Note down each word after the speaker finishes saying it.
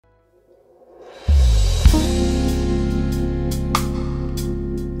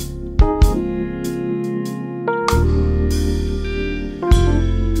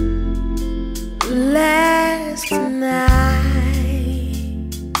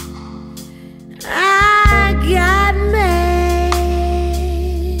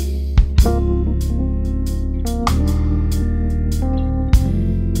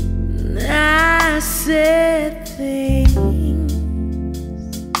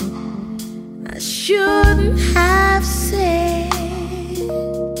shouldn't have said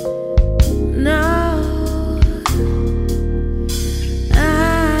no.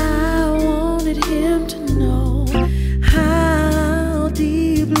 I wanted him to know how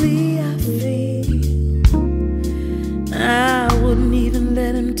deeply I feel. I wouldn't even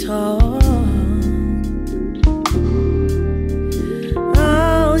let him talk.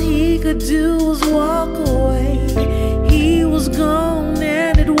 All he could do was walk away. He was gone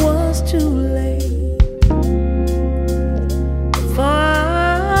and it was too late for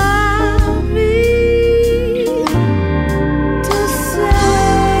me to say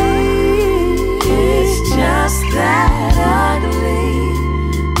it's just that ugly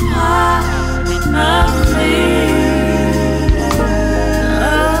part of me.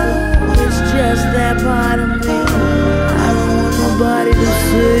 Oh, it's just that part of me. I don't want nobody to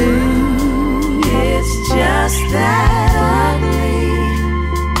see. It's just that ugly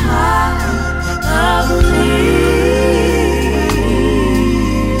part of me.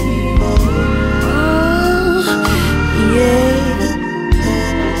 Oh, yeah.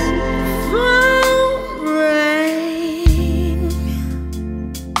 Phone rang.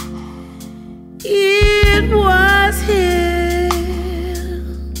 It was him.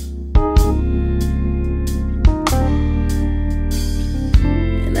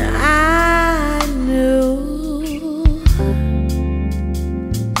 And I knew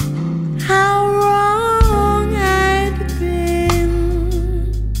how wrong I'd been.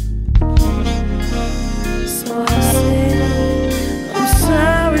 So I said, I'm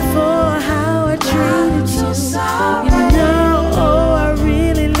sorry for how I treated you. You know, oh, I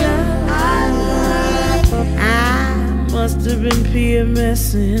really love you. I must have been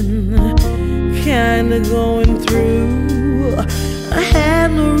PMSing, kinda going through. I had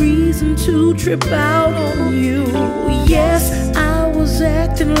no reason to trip out on you. Yes, I was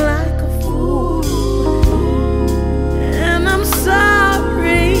acting like